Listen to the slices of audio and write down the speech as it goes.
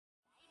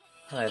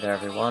Hello there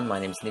everyone, my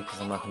name is Lucas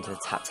and welcome to the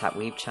Tap Tap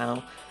Weeb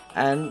channel.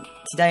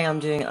 Today I'm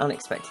doing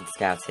unexpected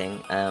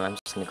scouting. I'm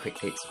just going to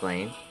quickly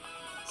explain.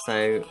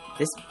 So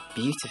this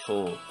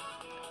beautiful,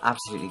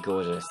 absolutely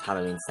gorgeous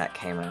Halloween set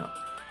came out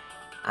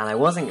and I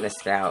wasn't going to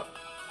scout,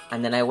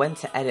 and then I went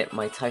to edit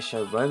my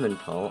Taisho Roman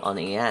poll on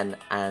EN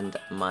and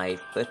my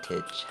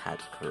footage had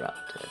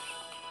corrupted.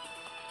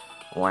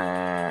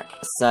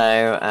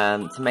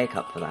 So to make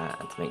up for that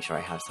and to make sure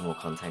I have some more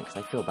content,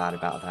 because I feel bad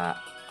about that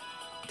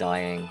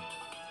dying,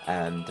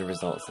 the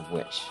results of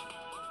which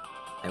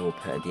I will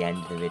put at the end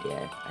of the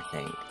video, I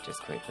think,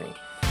 just quickly.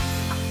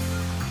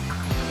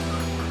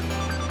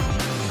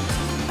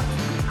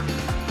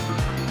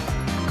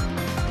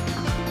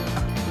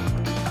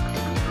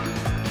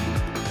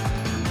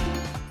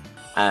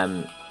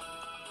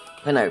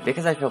 But no,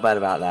 because I feel bad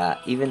about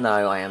that, even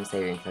though I am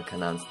saving for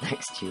Kanan's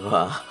next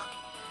UR,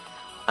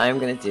 I'm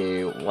gonna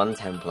do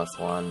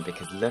 110+1,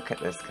 because look at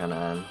this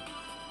Kanan.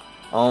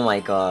 Oh my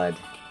god.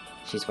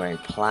 She's wearing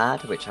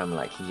plaid, which I'm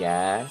like,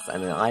 yes,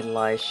 and then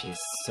Idolize, she's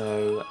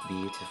so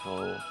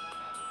beautiful.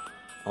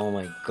 Oh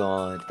my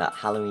god, that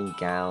Halloween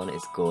gown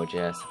is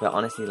gorgeous. But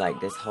honestly, like,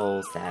 this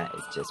whole set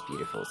is just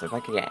beautiful. So if I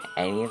could get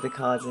any of the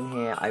cards in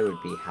here, I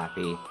would be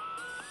happy.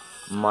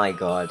 My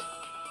god,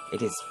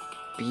 it is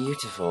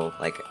beautiful.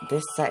 Like,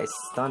 this set is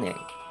stunning.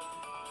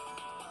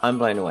 I'm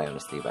blown away,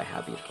 honestly, by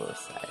how beautiful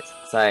this set is.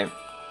 So,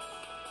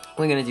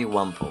 we're gonna do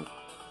one pull.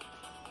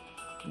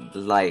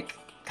 Like,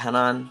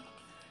 Kanan,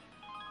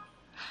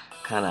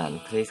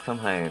 please come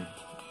home.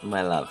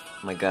 My love,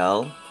 my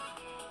girl,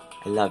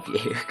 I love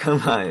you. Come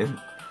home.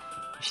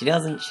 If she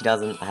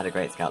doesn't. I had a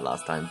great scout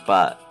last time,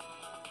 but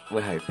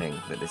we're hoping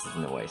that this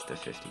isn't a waste of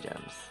 50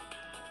 gems.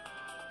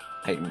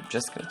 I'm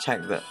just gonna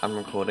check that I'm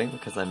recording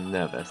because I'm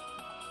nervous.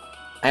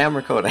 I am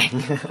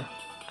recording.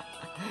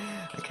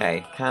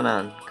 Okay,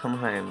 Kanan, come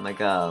home, my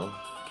girl.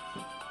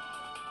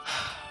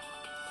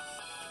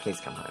 Please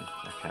come home.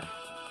 Okay.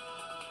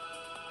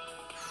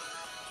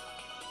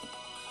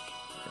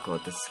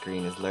 God, this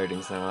screen is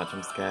loading so much,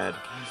 I'm scared.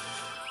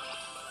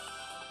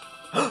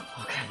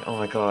 Okay, oh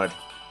my god.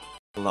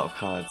 A lot of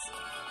cards.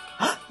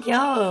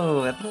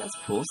 Yo! I think that's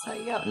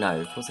Pulsate Yo.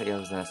 No, Pulsate Yo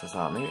was an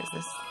SSR. Maybe it's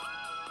this.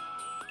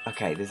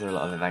 Okay, these are a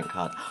lot of event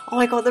cards. Oh,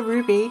 I got the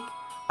Ruby!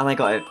 And I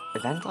got an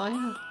Event Liar?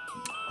 Oh,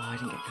 I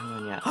didn't get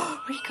Kanan yet.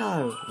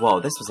 Rico! Whoa,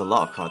 this was a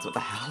lot of cards, what the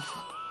hell?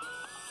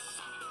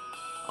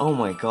 Oh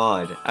my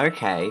god.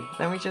 Okay,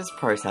 let me just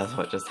process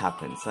what just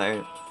happened.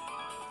 So,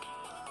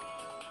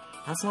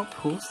 that's not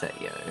Pulsate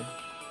Yo.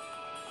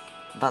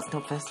 That's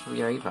not Festival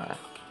Yo either.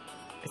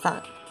 Is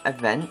that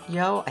Event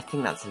Yo? I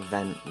think that's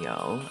Event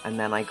Yo. And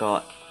then I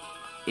got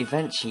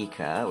Event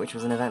Chica, which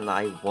was an event that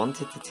I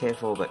wanted to tier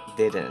for but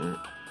didn't.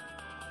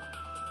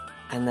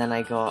 And then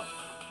I got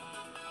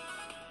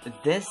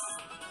this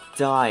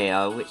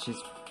Dyer, which is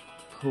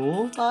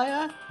Pool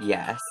Dyer?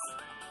 Yes.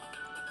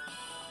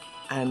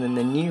 And then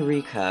the new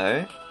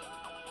Rico.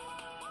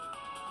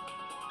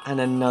 And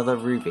another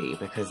Ruby,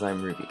 because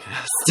I'm Ruby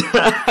cursed.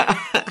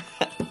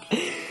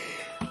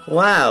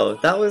 Wow,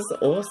 that was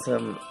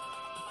awesome.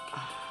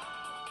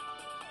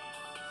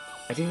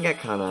 I didn't get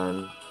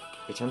Kanan,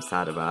 which I'm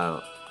sad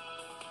about,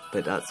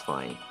 but that's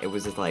fine. It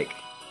was just like,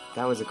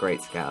 that was a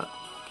great scout.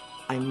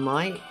 I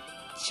might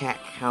check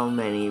how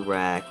many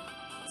rare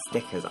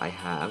stickers I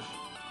have.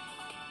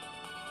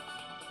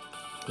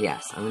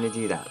 Yes, I'm gonna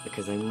do that,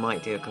 because I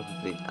might do a couple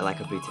of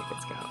like a blue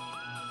ticket scout.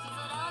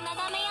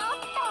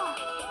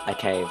 I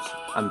caved.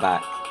 I'm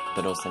back,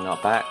 but also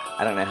not back.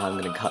 I don't know how I'm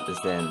going to cut this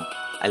in.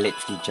 I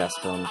literally just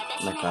filmed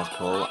my first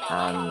pull,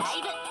 and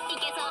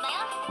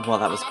while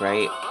that was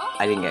great,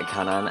 I didn't get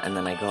Kanan, and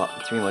then I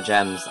got 3 more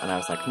gems, and I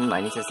was like,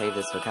 I need to save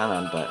this for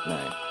Kanan, but no.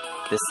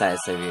 This set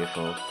is so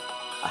beautiful.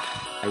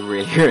 I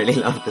really, really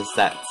love this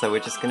set, so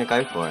we're just going to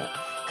go for it.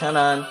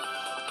 Kanan,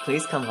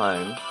 please come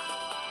home.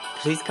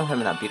 Please come home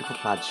in that beautiful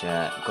plaid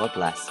shirt. God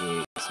bless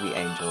you, sweet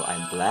angel.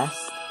 I'm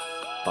blessed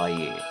by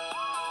you.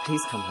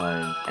 Please come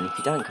home, and if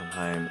you don't come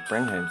home,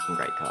 bring home some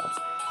great cards.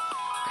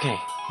 Okay.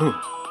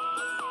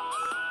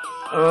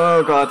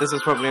 Oh god, this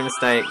was probably a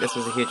mistake. This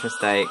was a huge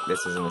mistake.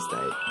 This was a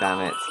mistake.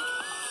 Damn it.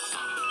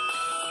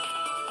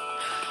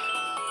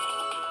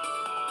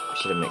 I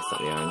should have mixed up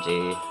the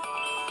RNG.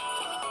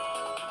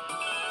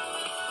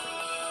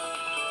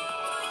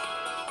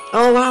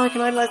 Oh wow, I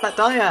can idolize that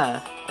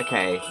Dyer!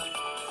 Okay,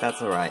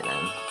 that's alright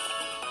then.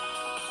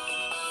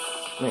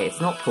 Wait,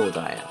 it's not Paul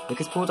Dyer,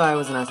 because Paul Dyer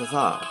was an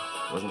SSR.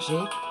 Wasn't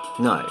she?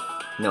 No,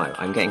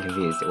 I'm getting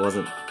confused. It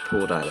wasn't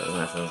Paul Dyer that was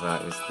an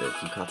SSR, it was the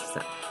Yukata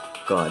set.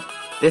 God,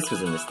 this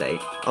was a mistake.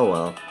 Oh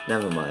well,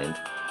 never mind.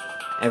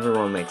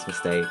 Everyone makes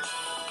mistakes,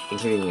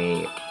 including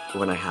me,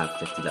 when I have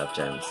 50 love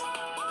gems.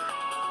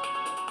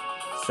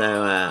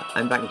 So,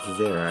 I'm back to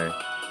 0.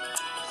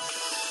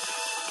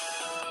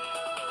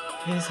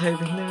 I was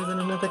hoping there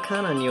wasn't another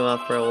Kanan UR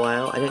for a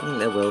while. I don't think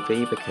there will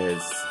be,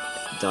 because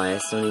Dyer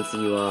still needs a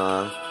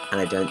UR, and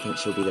I don't think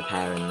she'll be the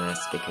pair in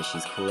this, because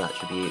she's cool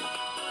attribute.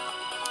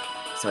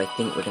 So I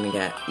think we're going to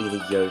get either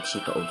Yo,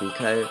 Chica, or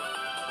Rico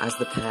as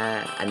the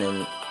pair, and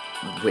then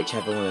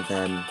whichever one of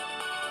them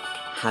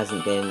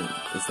hasn't been,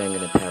 is then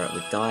going to pair up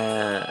with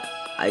Daya.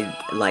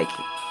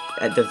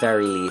 At the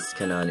very least,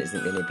 Kanan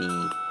isn't going to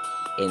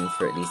be in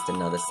for at least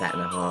another set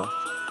and a half,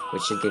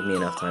 which should give me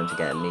enough time to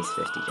get at least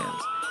 50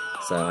 gems.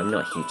 So I'm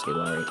not hugely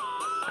worried.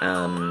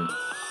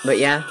 But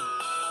yeah,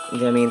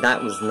 I mean,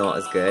 that was not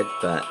as good,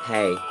 but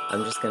hey,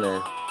 I'm just going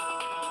to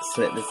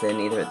slip this in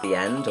either at the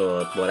end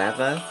or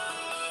whatever.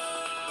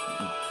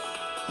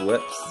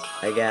 Whoops,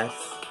 I guess.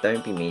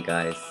 Don't be me,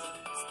 guys.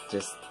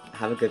 Just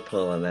have a good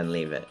pull and then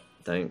leave it.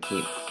 Don't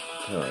keep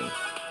pulling.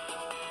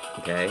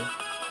 Okay?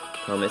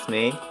 Promise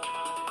me?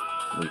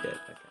 We did.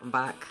 Okay. I'm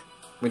back.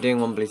 We're doing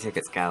one blue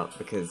ticket scout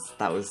because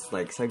that was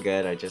like so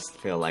good. I just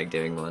feel like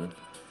doing one.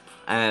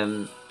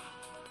 I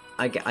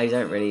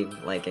don't really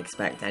like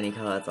expect any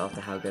cards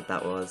after how good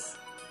that was.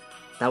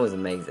 That was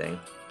amazing.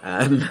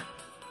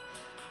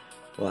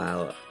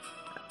 Wow.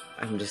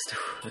 I'm just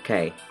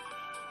okay.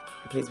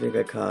 Please be a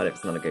good card. If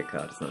it's not a good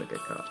card, it's not a good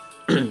card.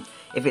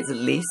 If it's at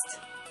least,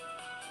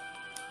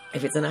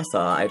 if it's an SR,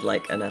 I'd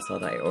like an SR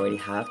that I already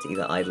have to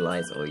either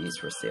idolize or use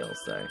for a seal.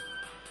 So,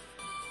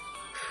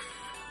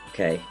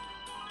 okay.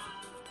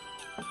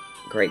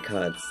 Great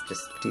cards.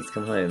 Just please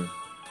come home.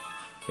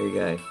 Here we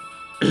go.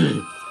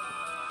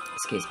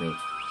 Excuse me.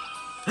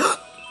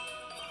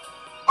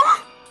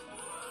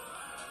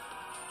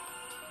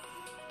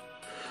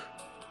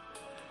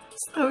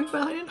 Snowy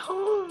Valiant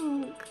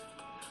Honk!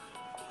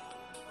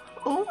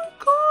 Oh my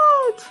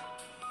god!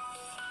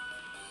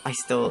 I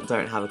still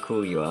don't have a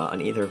cool you are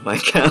on either of my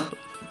accounts.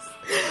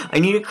 I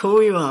need a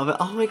cool you are, but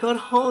oh my god,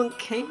 Honk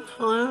came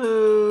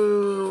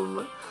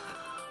home!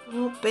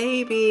 Oh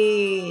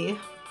baby!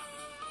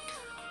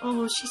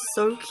 Oh, she's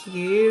so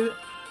cute!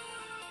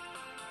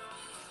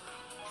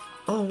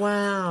 Oh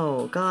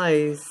wow,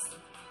 guys!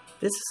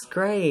 This is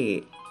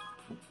great!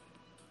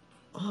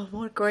 Oh,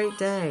 what a great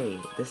day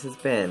this has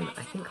been.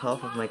 I think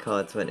half of my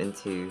cards went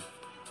into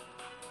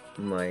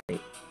my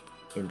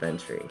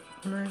inventory.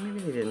 No,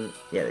 maybe they didn't.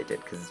 Yeah, they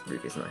did, because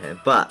Ruby's not here.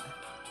 But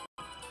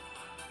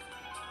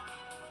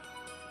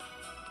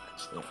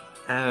actually,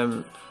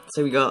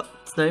 so we got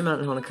Snow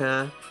Mountain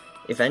Hanukkah,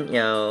 Event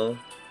Yo,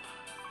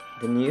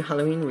 the new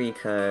Halloween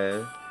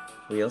Rico.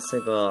 We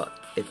also got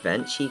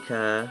Event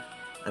Chica,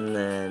 and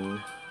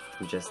then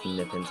we just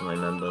nip into my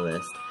member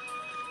list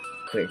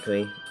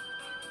quickly.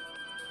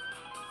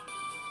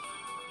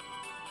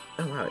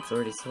 Oh wow, it's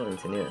already sorting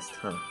to newest,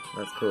 huh?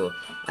 That's cool.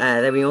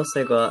 Then we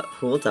also got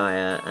Pool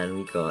Dyer, and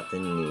we got the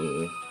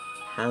new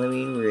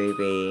Halloween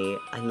Ruby.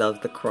 I love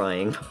the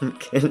crying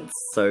pumpkin, it's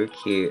so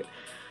cute.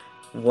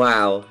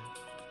 Wow.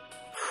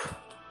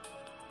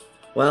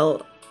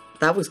 Well,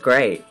 that was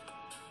great.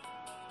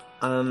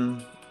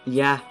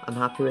 Yeah, I'm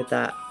happy with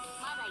that.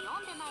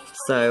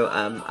 So,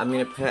 I'm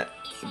gonna put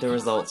the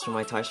results from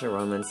my Taisha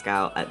Roman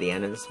Scout at the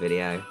end of this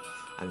video.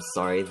 I'm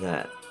sorry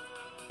that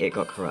it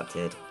got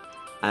corrupted.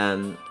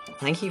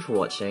 Thank you for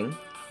watching.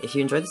 If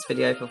you enjoyed this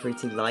video, feel free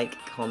to like,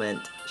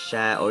 comment,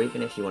 share, or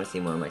even if you want to see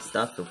more of my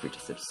stuff, feel free to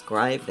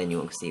subscribe, then you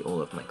won't see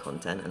all of my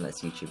content unless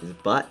YouTube is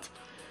butt.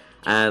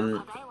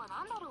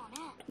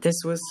 This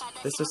was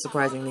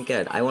surprisingly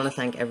good. I want to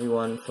thank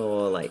everyone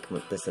for like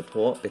the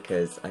support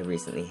because I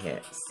recently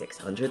hit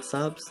 600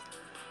 subs,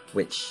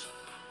 which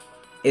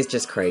is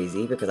just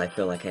crazy because I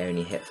feel like I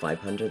only hit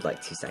 500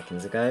 like 2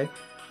 seconds ago.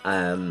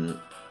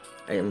 I'm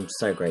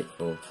so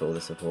grateful for all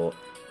the support.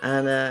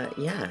 And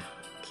yeah,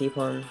 keep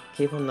on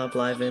love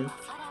living.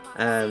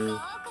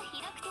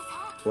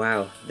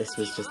 Wow, this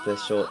was just a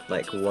short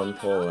like one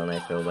pull, and I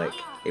feel like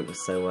it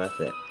was so worth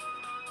it.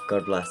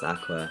 God bless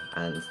Aqours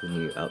and the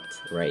new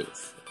upped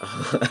rates,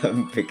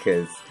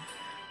 because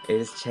it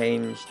has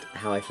changed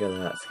how I feel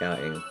about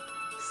scouting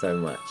so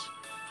much.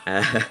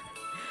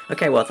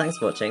 Okay, well, thanks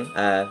for watching.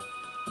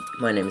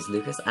 My name is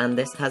Lucas, and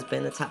this has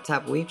been the Tap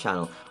Tap Weave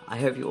channel. I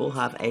hope you all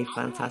have a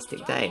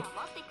fantastic day.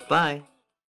 Bye!